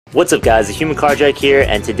What's up guys, the Human Carjack here,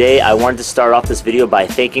 and today I wanted to start off this video by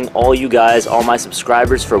thanking all you guys, all my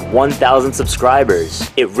subscribers, for 1,000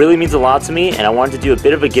 subscribers. It really means a lot to me, and I wanted to do a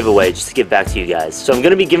bit of a giveaway just to give back to you guys. So I'm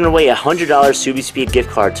going to be giving away a $100 Subispeed gift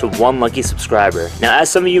card to one lucky subscriber. Now, as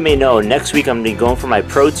some of you may know, next week I'm going to be going for my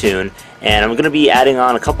Pro Tune, and I'm going to be adding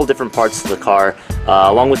on a couple different parts to the car,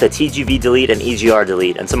 along with a TGV delete and EGR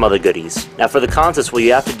delete and some other goodies. Now for the contest, what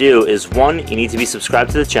you have to do is 1, you need to be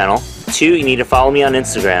subscribed to the channel, 2, you need to follow me on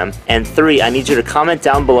Instagram, and 3, I need you to comment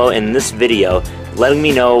down below in this video letting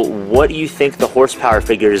me know what you think the horsepower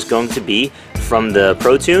figure is going to be from the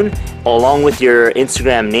Pro Tune, along with your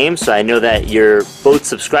Instagram name, so I know that you're both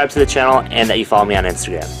subscribed to the channel and that you follow me on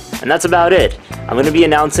Instagram. And that's about it. I'm going to be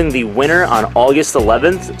announcing the winner on August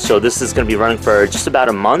 11th, so this is going to be running for just about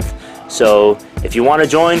a month. So if you want to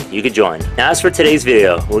join, you can join. Now as for today's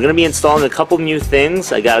video, we're going to be installing a couple new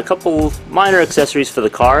things. I got a couple minor accessories for the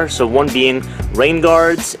car, so one being rain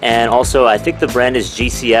guards, and also I think the brand is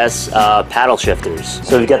GCS paddle shifters.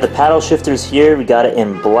 So we've got the paddle shifters here. We got it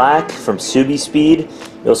in black from Subispeed.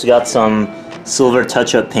 We also got some silver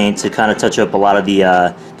touch-up paint to kind of touch up a lot of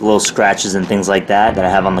the little scratches and things like that I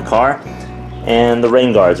have on the car. And the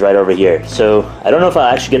rain guards right over here. So I don't know if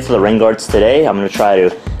I'll actually get to the rain guards today. I'm going to try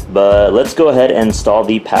to. But let's go ahead and install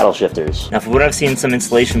the paddle shifters. Now, for what I've seen in some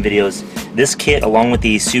installation videos, this kit, along with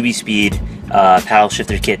the Subispeed paddle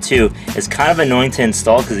shifter kit too, is kind of annoying to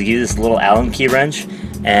install because you use this little Allen key wrench,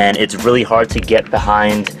 and it's really hard to get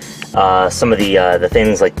behind some of the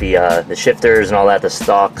things like the shifters and all that, the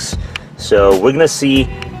stalks. So we're gonna see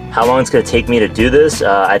how long it's gonna take me to do this.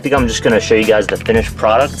 I think I'm just gonna show you guys the finished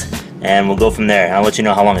product, and we'll go from there. And I'll let you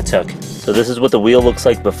know how long it took. So this is what the wheel looks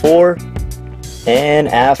like before and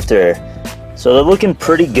after. So they're looking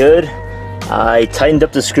pretty good. I tightened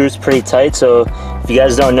up the screws pretty tight. So if you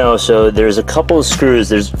guys don't know, so there's a couple of screws,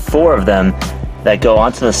 there's 4 of them that go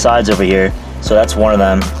onto the sides over here. So that's one of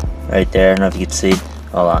them right there. I don't know if you can see.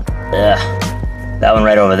 Hold on. That one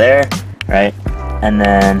right over there, right? And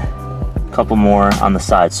then a couple more on the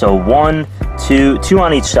side. So 1, 2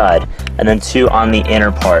 on each side, and then 2 on the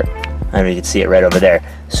inner part. And you can see it right over there.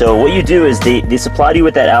 So what you do is they supplied you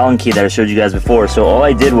with that Allen key that I showed you guys before. So all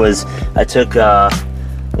I did was I took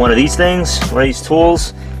one of these things, one of these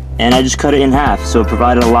tools, and I just cut it in half. So it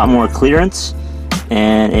provided a lot more clearance,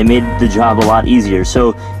 and it made the job a lot easier.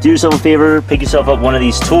 So do yourself a favor, pick yourself up one of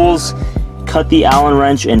these tools, cut the Allen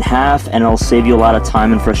wrench in half, and it'll save you a lot of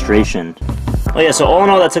time and frustration. Oh yeah, so all in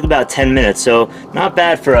all that took about 10 minutes, so not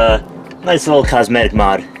bad for a nice little cosmetic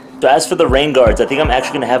mod. So as for the rain guards, I think I'm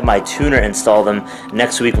actually going to have my tuner install them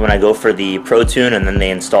next week when I go for the Pro Tune, and then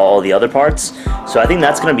they install all the other parts. So I think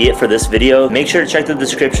that's going to be it for this video. Make sure to check the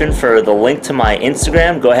description for the link to my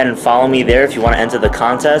Instagram. Go ahead and follow me there if you want to enter the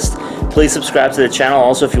contest. Please subscribe to the channel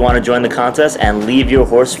also if you want to join the contest, and leave your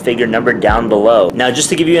horse figure number down below. Now just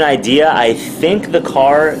to give you an idea, I think the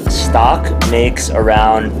car stock makes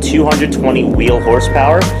around 220 wheel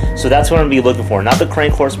horsepower. So that's what I'm going to be looking for. Not the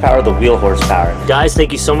crank horsepower, the wheel horsepower. Guys,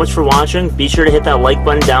 thank you so much for watching. Be sure to hit that like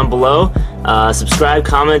button down below. Subscribe,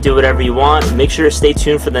 comment, do whatever you want. Make sure to stay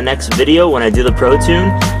tuned for the next video when I do the Pro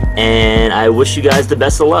Tune. And I wish you guys the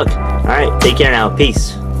best of luck. Alright, take care now.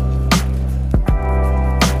 Peace.